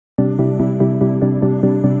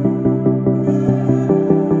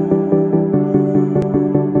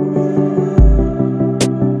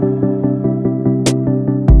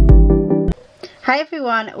Hi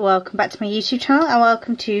everyone, welcome back to my YouTube channel and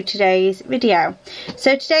welcome to today's video.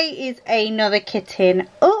 So today is another kitten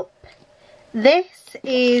up. This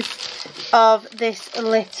is of this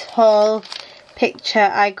little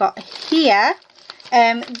picture I got here.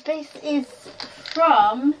 This is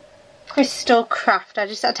from Crystal Craft. I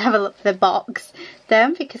just had to have a look for the box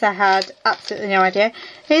then because I had absolutely no idea.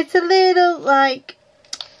 It's a little like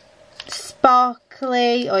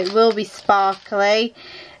sparkly, or it will be sparkly,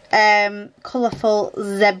 colourful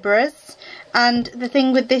zebras, and the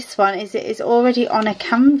thing with this one is it is already on a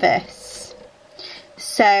canvas,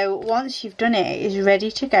 so once you've done it, it is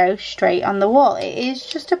ready to go straight on the wall. It is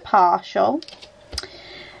just a partial,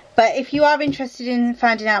 but if you are interested in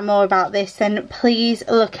finding out more about this, then please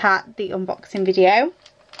look at the unboxing video.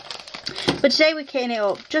 But today we're kitting it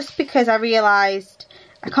up just because I realised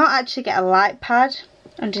I can't actually get a light pad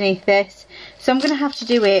underneath this, so I'm going to have to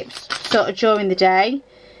do it sort of during the day,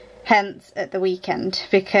 hence at the weekend,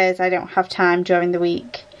 because I don't have time during the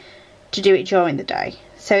week to do it during the day.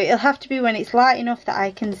 So it'll have to be when it's light enough that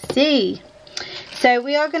I can see. So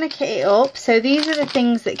we are going to kit it up. So these are the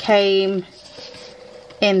things that came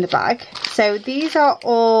in the bag. So these are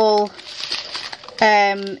all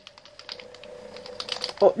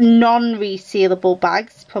non-resealable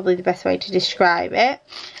bags, probably the best way to describe it.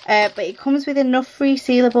 But it comes with enough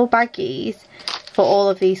resealable baggies for all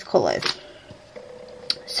of these colours.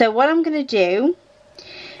 So what I'm going to do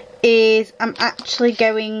is I'm actually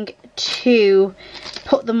going to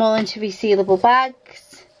put them all into resealable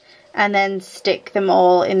bags and then stick them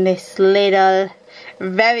all in this little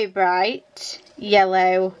very bright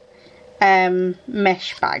yellow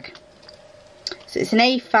mesh bag. So it's an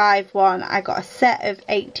A5 one. I got a set of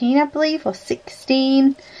 18, I believe, or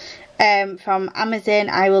 16 from Amazon.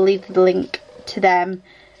 I will leave the link to them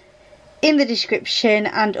in the description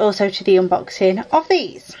and also to the unboxing of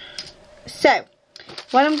these. So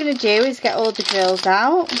what I'm going to do is get all the drills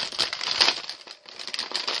out,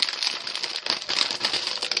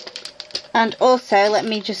 and also let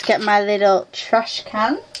me just get my little trash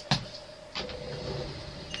can.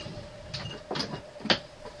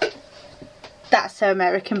 That's so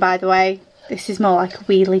American, by the way. This is more like a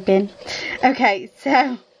wheelie bin. Okay,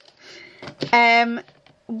 so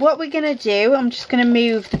what we're going to do, I'm just going to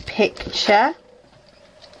move the picture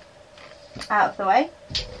out of the way.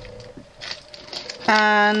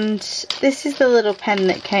 And this is the little pen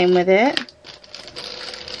that came with it.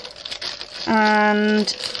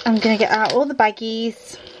 And I'm going to get out all the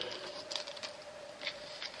baggies.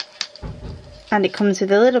 And it comes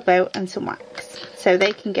with a little bow and some wax, so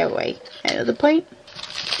they can go away at another point.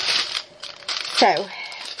 So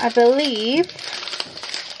I believe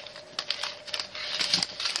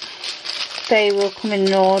they will come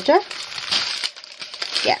in order.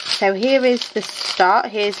 Yeah, so here is the start.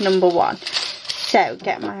 Here's number one. So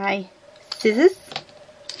get my scissors.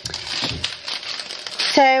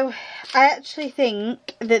 So I actually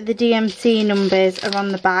think that the DMC numbers are on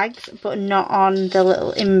the bags but not on the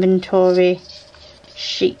little inventory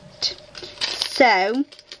sheet. So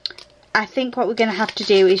I think what we're going to have to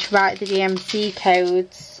do is write the DMC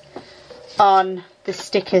codes on the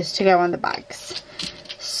stickers to go on the bags.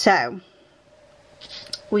 So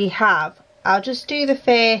we have, I'll just do the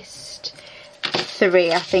first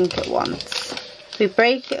three, I think, at once. We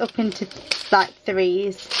break it up into like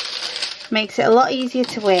threes, makes it a lot easier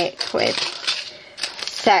to work with.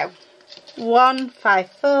 So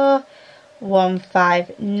 154,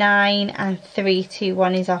 159 and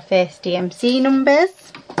 321 is our first DMC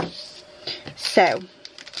numbers. So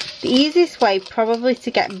the easiest way probably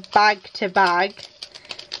to get bag to bag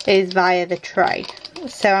is via the tray.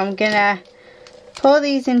 So I'm gonna pour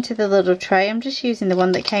these into the little tray. I'm just using the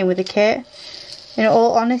one that came with the kit. In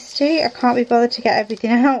all honesty, I can't be bothered to get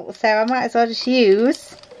everything out, so I might as well just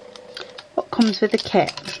use what comes with the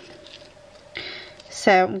kit.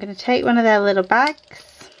 So I'm going to take one of their little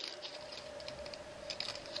bags.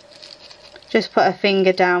 Just put a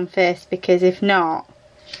finger down first, because if not,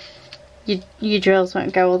 your drills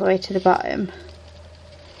won't go all the way to the bottom.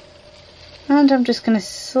 And I'm just going to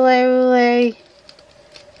slowly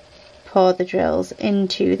pour the drills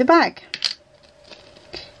into the bag.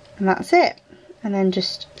 And that's it. And then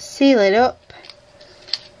just seal it up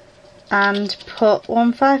and put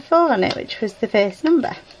 154 on it, which was the first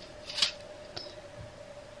number.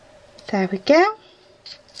 There we go.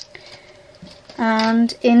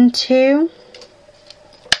 And into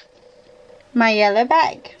my yellow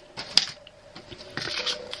bag.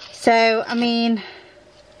 So, I mean,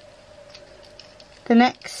 the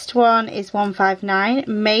next one is 159.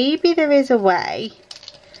 Maybe there is a way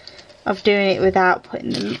of doing it without putting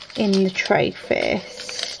them in the tray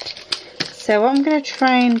first. So So what I'm going to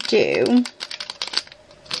try and do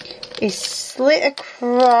is slit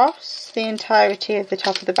across the entirety of the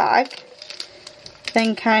top of the bag,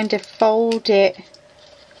 then kind of fold it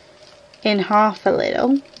in half a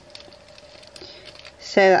little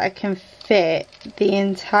so that I can fit the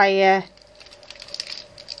entire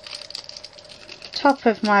top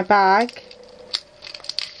of my bag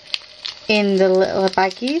in the little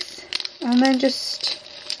baggies, and then just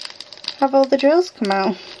have all the drills come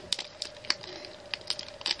out.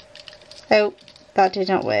 Oh, that did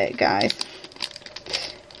not work, guys.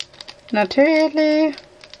 Not really,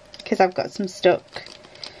 because I've got some stuck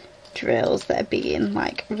drills that are being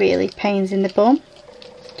like really pains in the bum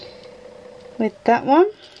with that one.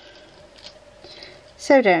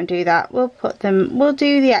 So don't do that. We'll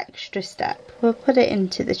do the extra step. We'll put it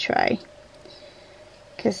into the tray,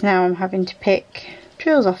 because now I'm having to pick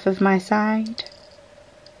drills off of my side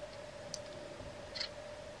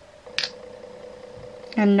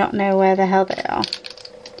and not know where the hell they are.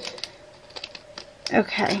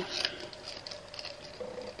 Okay.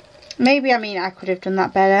 Maybe, I mean, I could have done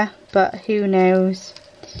that better, but who knows.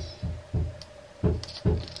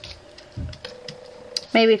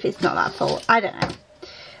 Maybe if it's not that full, I don't know.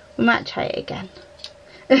 We might try it again.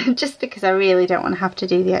 Just because I really don't want to have to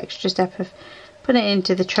do the extra step of putting it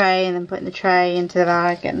into the tray and then putting the tray into the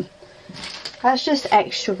bag, and that's just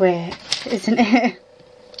extra work, isn't it?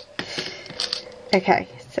 Okay,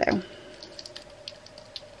 so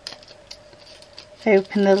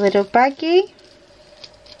open the little baggie.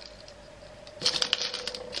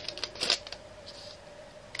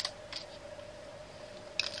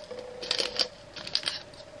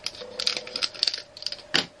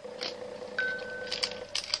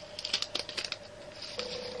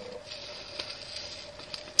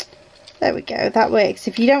 There we go, that works.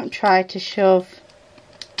 If you don't try to shove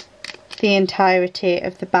the entirety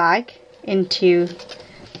of the bag into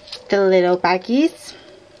the little baggies,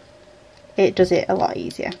 it does it a lot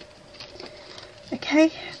easier.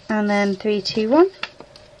 Okay, and then 3, 2, 1.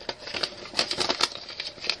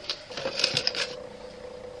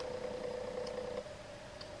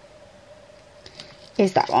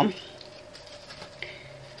 Is that one.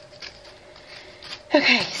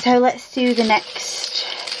 Okay, so let's do the next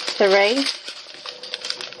 3.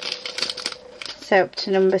 So up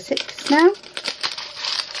to number 6 now.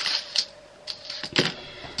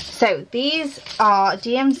 So these are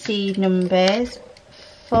DMC numbers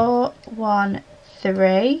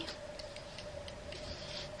 413,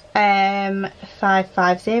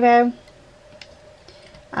 550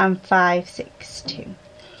 and 562.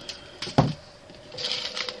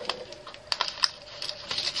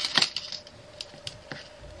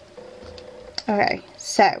 Okay,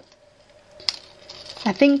 so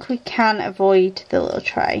I think we can avoid the little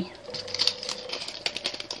tray.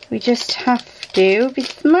 We just have to be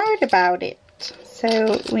smart about it.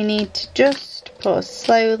 So we need to just pour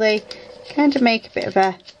slowly, kind of make a bit of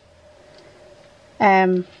a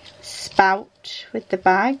spout with the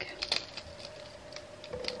bag.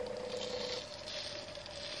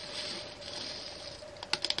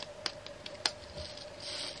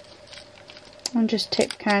 And just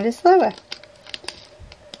tip kind of slower.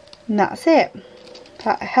 And that's it.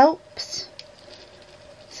 That helps.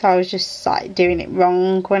 So I was just like doing it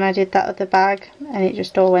wrong when I did that other bag, and it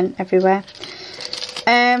just all went everywhere.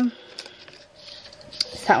 So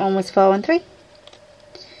that one was 413.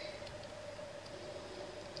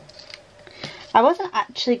 I wasn't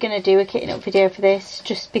actually going to do a kitting up video for this,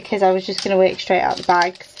 just because I was just going to work straight out the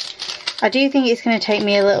bags. I do think it's going to take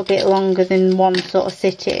me a little bit longer than one sort of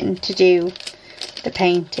sitting to do the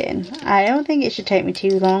painting. I don't think it should take me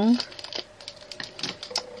too long.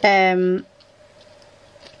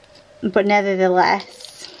 But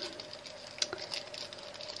nevertheless,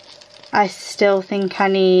 I still think I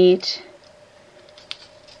need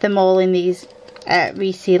them all in these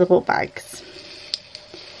resealable bags.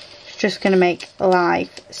 It's just going to make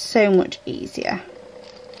life so much easier.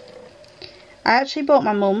 I actually bought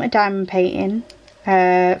my mum a diamond painting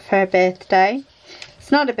for her birthday.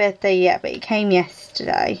 It's not a birthday yet, but it came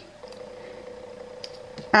yesterday.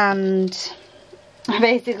 And I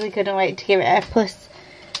basically couldn't wait to give it her. Plus,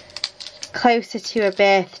 closer to her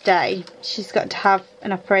birthday, she's got to have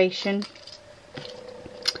an operation.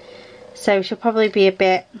 So she'll probably be a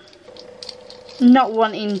bit not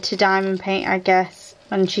wanting to diamond paint, I guess,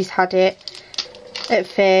 when she's had it at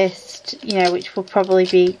first, you know, which will probably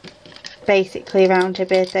be basically around her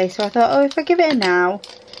birthday. So I thought, oh, if I give it a now,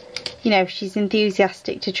 you know, she's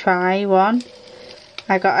enthusiastic to try one.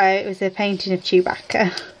 I got her, it was a painting of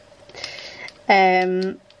Chewbacca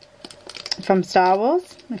from Star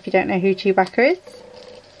Wars, if you don't know who Chewbacca is.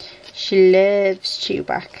 She loves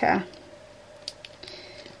Chewbacca.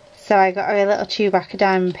 So I got her a little Chewbacca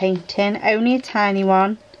diamond painting. Only a tiny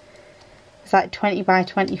one. It's like 20 by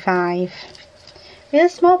 25. Really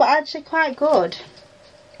small, but actually quite good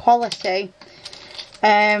quality.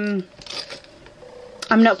 I'm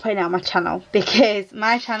not putting it on my channel because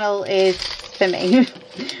my channel is for me.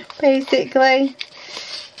 Basically,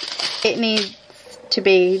 it needs to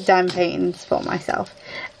be diamond paintings for myself,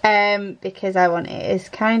 because I want it as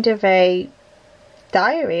kind of a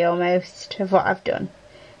diary almost of what I've done.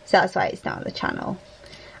 So that's why it's not on the channel,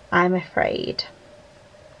 I'm afraid.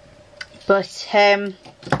 But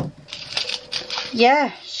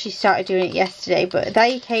yeah, she started doing it yesterday, but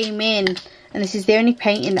they came in, and this is the only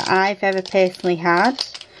painting that I've ever personally had.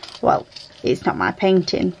 Well, it's not my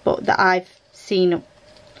painting, but that I've seen up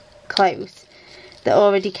close, that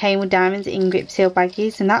already came with diamonds in grip seal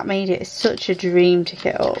baggies, and that made it such a dream to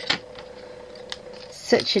get up.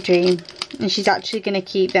 Such a dream. And she's actually going to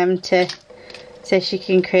keep them so she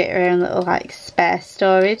can create her own little like spare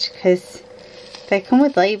storage, because they come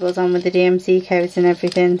with labels on with the DMC codes and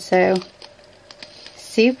everything, so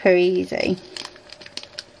super easy.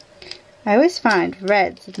 I always find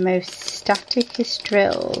reds are the most staticest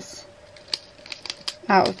drills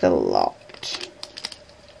out of the lot.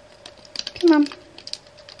 Come on.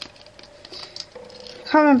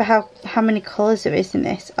 I can't remember how many colours there is in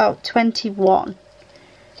this. Oh, 21.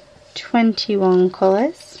 21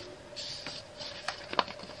 colours.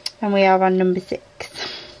 And we are on number 6.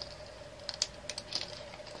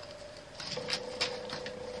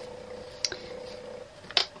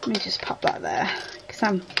 Let me just pop that there, because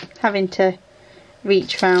I'm having to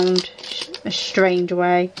reach round a strange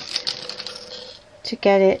way to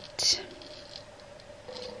get it.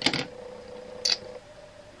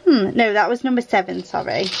 No, that was number 7,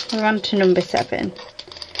 sorry. We're on to number 7.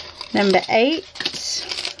 Number 8.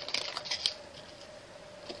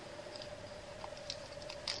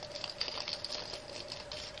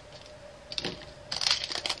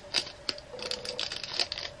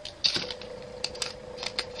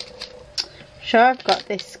 Sure, I've got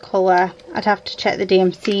this colour. I'd have to check the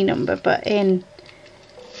DMC number, but in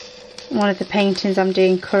one of the paintings I'm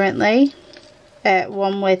doing currently,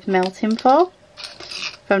 one with Melting Fall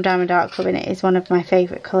from Diamond Art Club, and it is one of my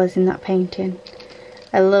favourite colours in that painting.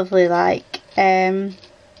 A lovely, like, I'm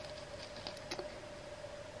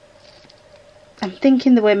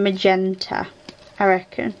thinking the word magenta, I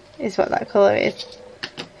reckon, is what that colour is.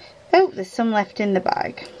 Oh, there's some left in the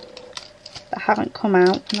bag that haven't come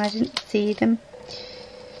out, and I didn't see them.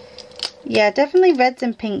 Yeah, definitely reds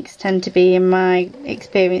and pinks tend to be, in my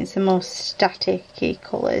experience, the more static-y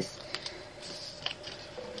colours.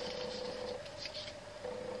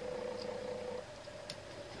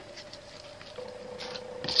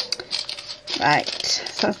 Right,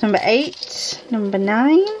 so that's number 8. Number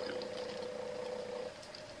 9.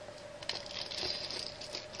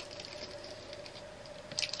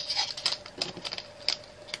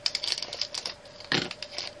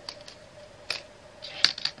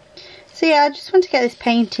 So yeah, I just want to get this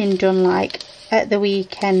painting done like at the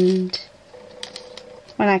weekend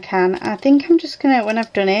when I can. I think I'm just gonna, when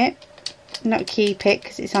I've done it, not keep it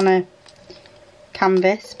because it's on a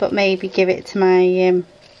canvas, but maybe give it to my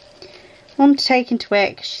mum to take into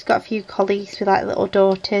work, because she's got a few colleagues with like little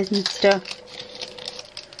daughters and stuff,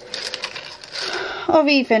 or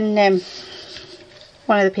even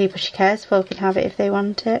one of the people she cares for can have it if they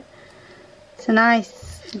want it. It's a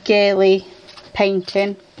nice girly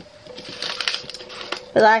painting.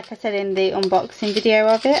 But like I said in the unboxing video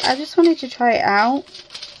of it, I just wanted to try it out.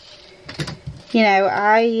 You know,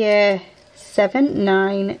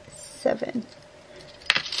 797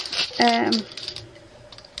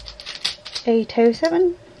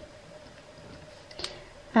 807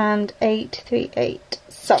 and 838.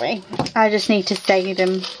 Sorry, I just need to say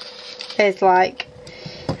them as like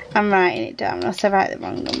I'm writing it down, else I write the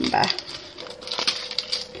wrong number.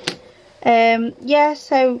 Yeah,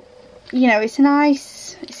 so you know, it's a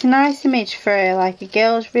nice image for like a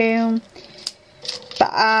girl's room.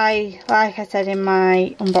 But like I said in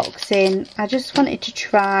my unboxing, I just wanted to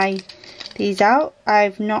try these out.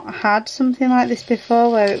 I've not had something like this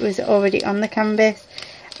before where it was already on the canvas,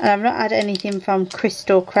 and I've not had anything from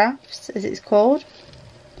Crystal Crafts, as it's called,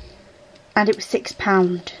 and it was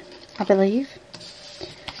 £6, I believe,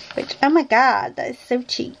 which, oh my god, that is so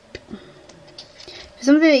cheap for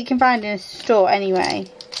something that you can find in a store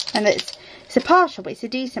anyway. And it's a partial, but it's a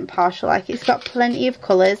decent partial. Like, it's got plenty of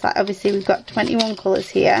colours. Like, obviously we've got 21 colours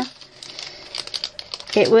here.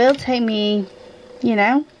 It will take me, you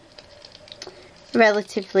know,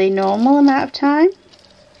 relatively normal amount of time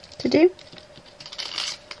to do.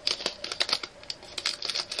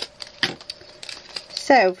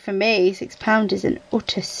 So for me, £6 is an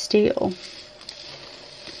utter steal.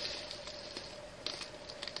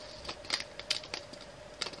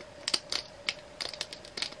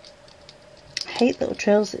 I hate little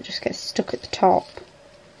drills that just get stuck at the top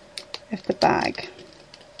of the bag.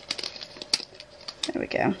 There we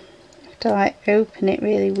go. I have to like open it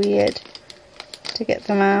really weird to get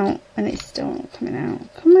them out, and it's still not coming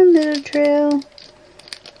out. Come on, little drill.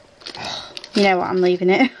 Oh, you know what, I'm leaving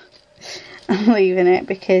it. I'm leaving it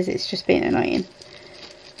because it's just been annoying.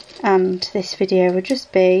 And this video would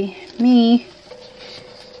just be me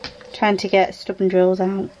trying to get stubborn drills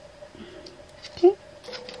out. Okay.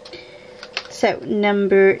 So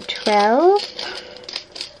number 12.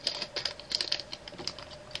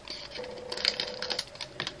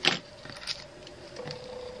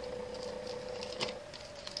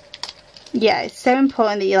 Yeah, it's so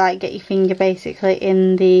important that you like get your finger basically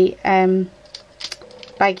in the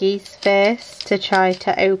baggies first to try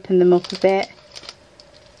to open them up a bit.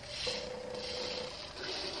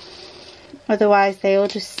 Otherwise they all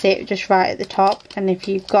just sit just right at the top, and if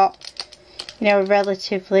you've got, you know, a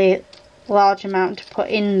relatively large amount to put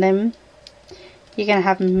in them, you're going to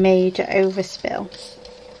have major overspill.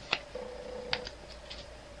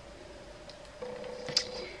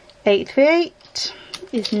 838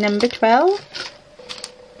 is number 12.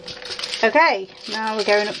 Okay, now we're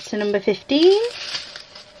going up to number 15.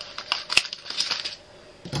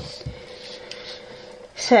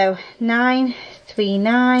 So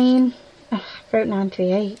 939. Oh, I wrote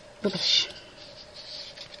 938. Rubbish.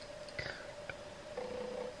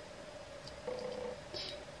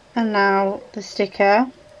 And now the sticker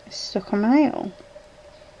is stuck on my nail.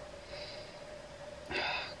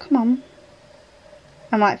 Come on.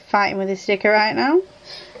 I'm like fighting with this sticker right now.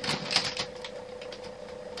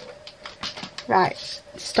 Right,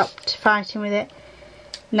 stopped fighting with it.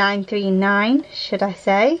 939, should I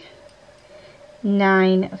say.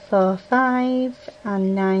 945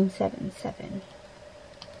 and 977.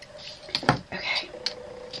 Okay.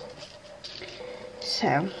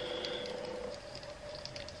 So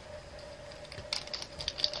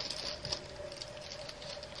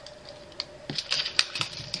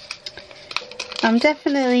I'm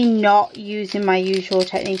definitely not using my usual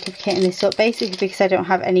technique of kitting this up, basically because I don't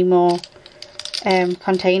have any more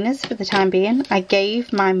containers for the time being. I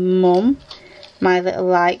gave my mum my little,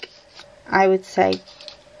 like, I would say,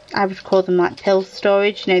 I would call them like pill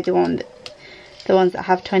storage, you know, the ones that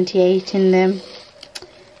have 28 in them.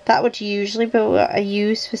 That would usually be what I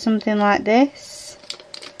use for something like this,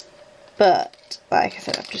 but like I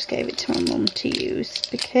said, I've just gave it to my mum to use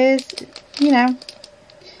because, you know,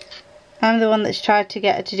 I'm the one that's tried to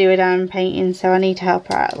get her to do a diamond painting, so I need to help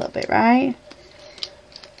her out a little bit, right?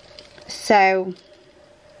 So,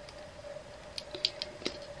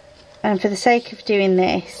 and for the sake of doing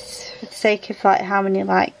this, for the sake of like how many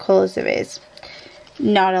like colours there is,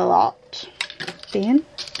 not a lot being,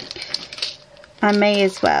 I may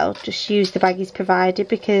as well just use the baggies provided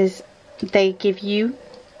because they give you,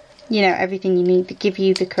 you know, everything you need. They give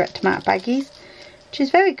you the correct amount of baggies, which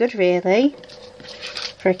is very good really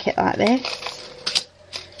for a kit like this.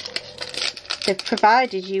 They've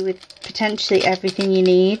provided you with potentially everything you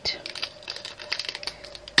need.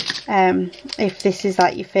 If this is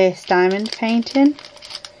like your first diamond painting,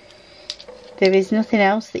 there is nothing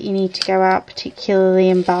else that you need to go out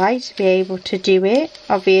particularly and buy to be able to do it.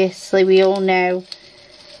 Obviously we all know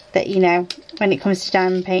that, you know, when it comes to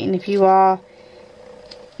diamond painting, if you are,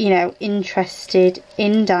 you know, interested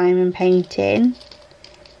in diamond painting,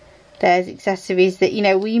 there's accessories that, you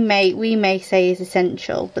know, we may say is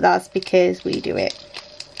essential, but that's because we do it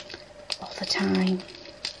all the time,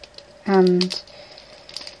 and,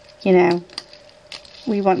 you know,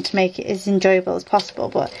 we want to make it as enjoyable as possible.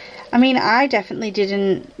 But I mean, I definitely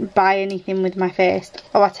didn't buy anything with my first.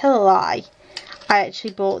 Oh, I tell a lie. I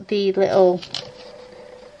actually bought the little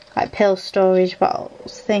like pill storage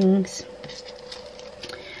bottles things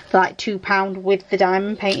for like £2 with the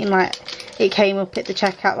diamond painting. Like, it came up at the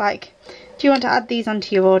checkout like, do you want to add these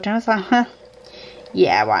onto your order? And I was like, well,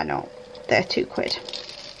 yeah, why not? They're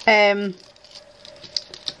 £2.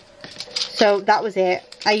 So that was it.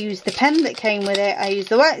 I used the pen that came with it. I used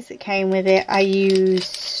the whites that came with it. I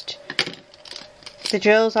used the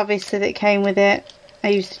drills, obviously, that came with it. I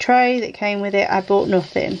used the tray that came with it. I bought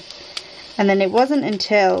nothing. And then it wasn't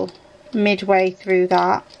until midway through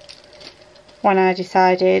that when I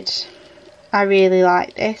decided I really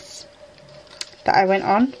like this that I went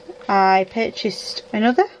on. I purchased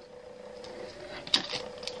another,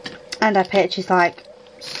 and I purchased like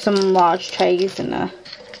some large trays and a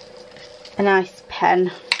nice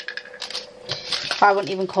pen. I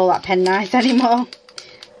wouldn't even call that pen nice anymore.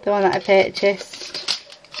 the one that I purchased.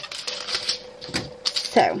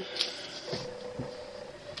 So,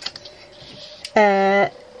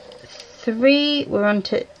 3, we're on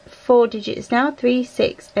to 4 digits now.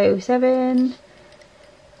 3607,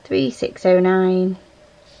 3609,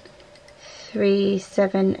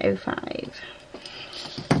 3705.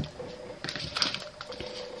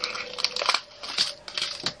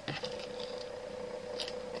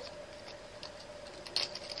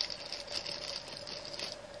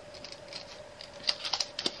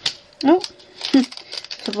 Oh,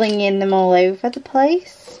 flinging them all over the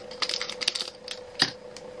place.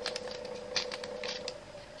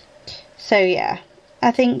 So yeah, I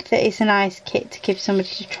think that it's a nice kit to give somebody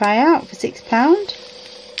to try out for £6.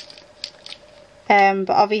 But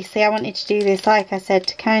obviously I wanted to do this, like I said,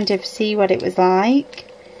 to kind of see what it was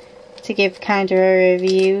like, to give kind of a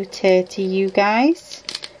review to you guys,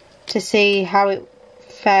 to see how it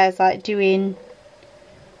fares like doing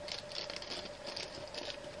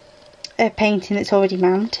a painting that's already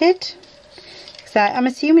mounted. So I'm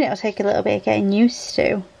assuming it'll take a little bit of getting used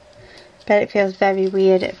to, but it feels very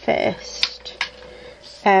weird at first,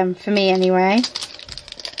 for me anyway.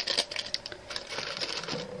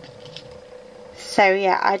 So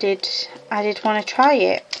yeah, I did want to try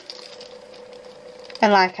it,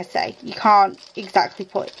 and like I say, you can't exactly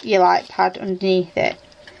put your light pad underneath it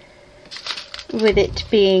with it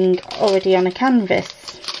being already on a canvas.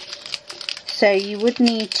 So you would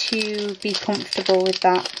need to be comfortable with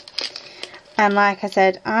that. And like I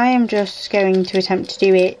said, I am just going to attempt to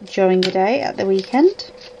do it during the day at the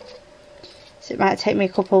weekend. So it might take me a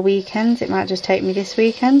couple of weekends. It might just take me this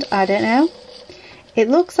weekend. I don't know. It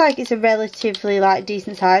looks like it's a relatively like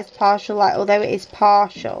decent sized partial, like although it is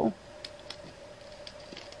partial,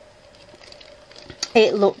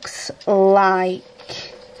 it looks like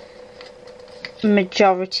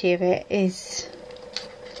majority of it is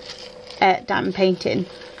diamond painting.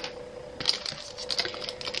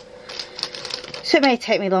 So it may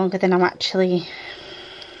take me longer than I'm actually,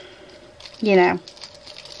 you know,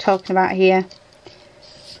 talking about here.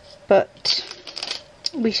 But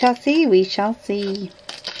we shall see, we shall see.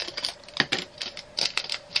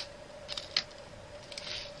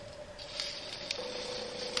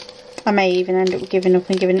 I may even end up giving up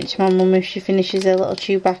and giving it to my mum if she finishes her little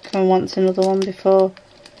Chewbacca and wants another one before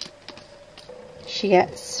she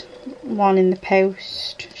gets one in the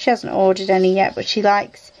post. She hasn't ordered any yet, but she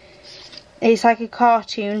likes, it's like a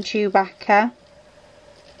cartoon Chewbacca,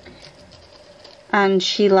 and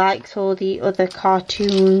she likes all the other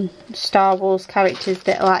cartoon Star Wars characters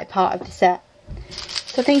that are like part of the set.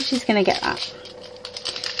 So I think she's going to get that.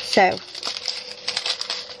 So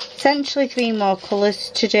essentially 3 more colours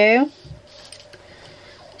to do.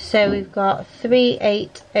 So we've got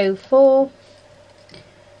 3804,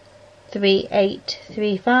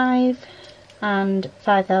 3835 and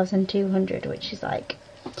 5200, which is like,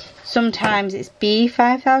 sometimes it's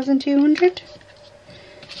B5200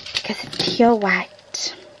 because it's pure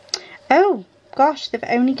white. Oh gosh, they've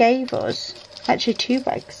only gave us actually 2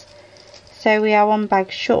 bags, so we are 1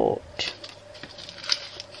 bag short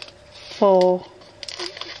for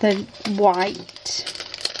the white.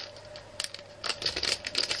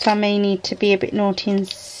 So I may need to be a bit naughty and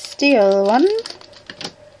steal one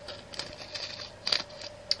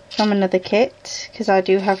from another kit, because I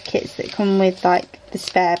do have kits that come with like the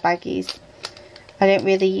spare baggies. I don't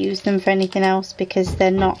really use them for anything else because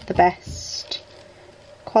they're not the best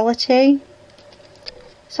quality.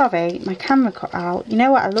 Sorry, my camera cut out. You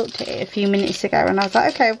know what, I looked at it a few minutes ago and I was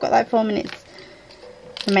like, okay, I've got like 4 minutes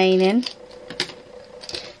remaining.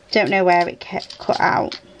 Don't know where it cut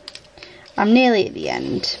out. I'm nearly at the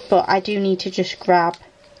end, but I do need to just grab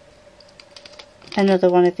another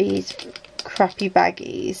one of these crappy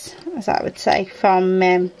baggies, as I would say, from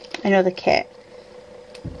another kit,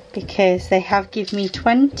 because they have given me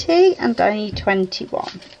 20 and I need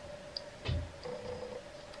 21.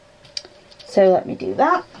 So let me do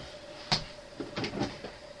that.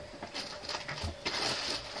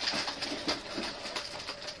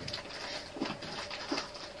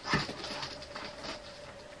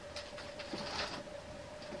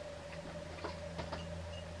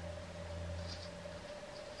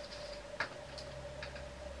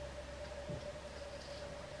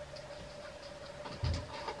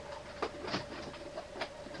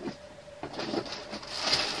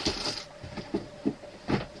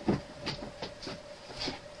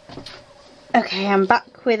 Okay, I'm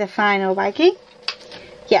back with a final baggie.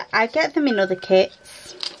 Yeah, I get them in other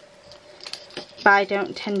kits, but I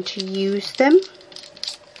don't tend to use them.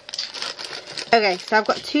 Okay, so I've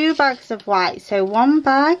got 2 bags of white. So 1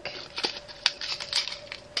 bag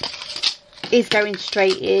is going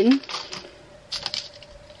straight in,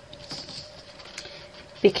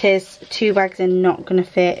 because 2 bags are not going to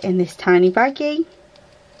fit in this tiny baggie.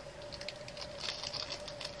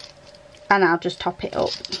 And I'll just top it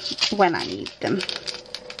up when I need them.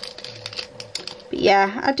 But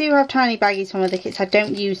yeah, I do have tiny baggies from other kits. I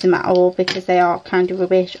don't use them at all because they are kind of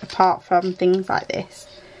rubbish, apart from things like this.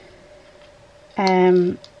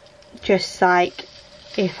 Just like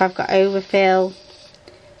if I've got overfill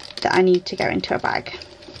that I need to go into a bag,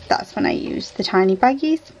 that's when I use the tiny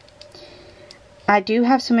baggies. I do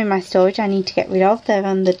have some in my storage I need to get rid of. They're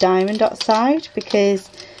on the diamond dot side because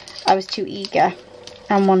I was too eager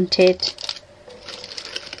and wanted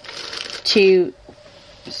to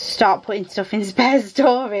start putting stuff in spare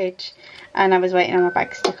storage, and I was waiting on my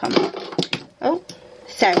bags to come. Oh,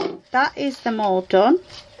 so that is them all done.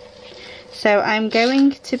 So I'm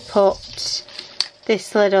going to put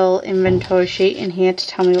this little inventory sheet in here to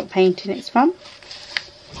tell me what painting it's from.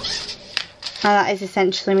 And that is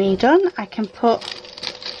essentially me done. I can put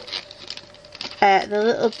the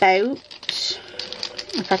little boat,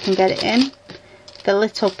 if I can get it in, the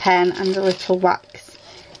little pen and the little wax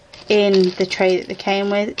in the tray that they came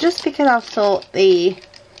with, just because I'll sort the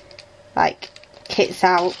kits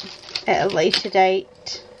out at a later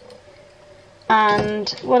date. And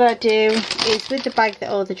what I do is, with the bag that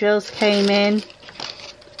all the drills came in,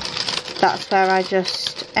 that's where I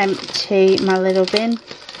just empty my little bin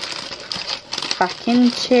back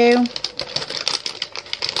into.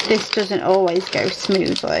 This doesn't always go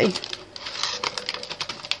smoothly,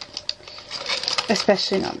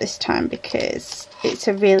 especially not this time because it's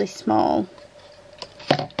a really small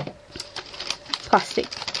plastic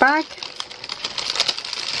bag.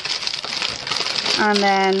 And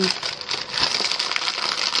then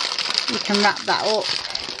you can wrap that up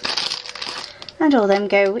and all them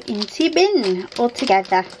go into your bin all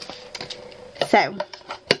together. So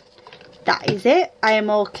that is it. I am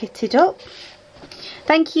all kitted up.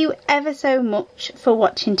 Thank you ever so much for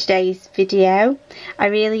watching today's video. I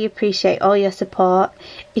really appreciate all your support.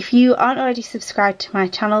 If you aren't already subscribed to my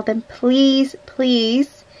channel, then please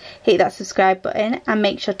hit that subscribe button and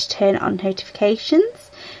make sure to turn on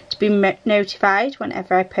notifications to be notified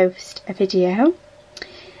whenever I post a video.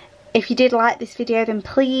 If you did like this video, then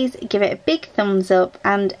please give it a big thumbs up,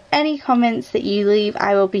 and any comments that you leave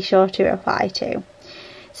I will be sure to reply to.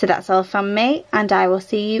 So that's all from me, and I will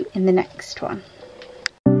see you in the next one.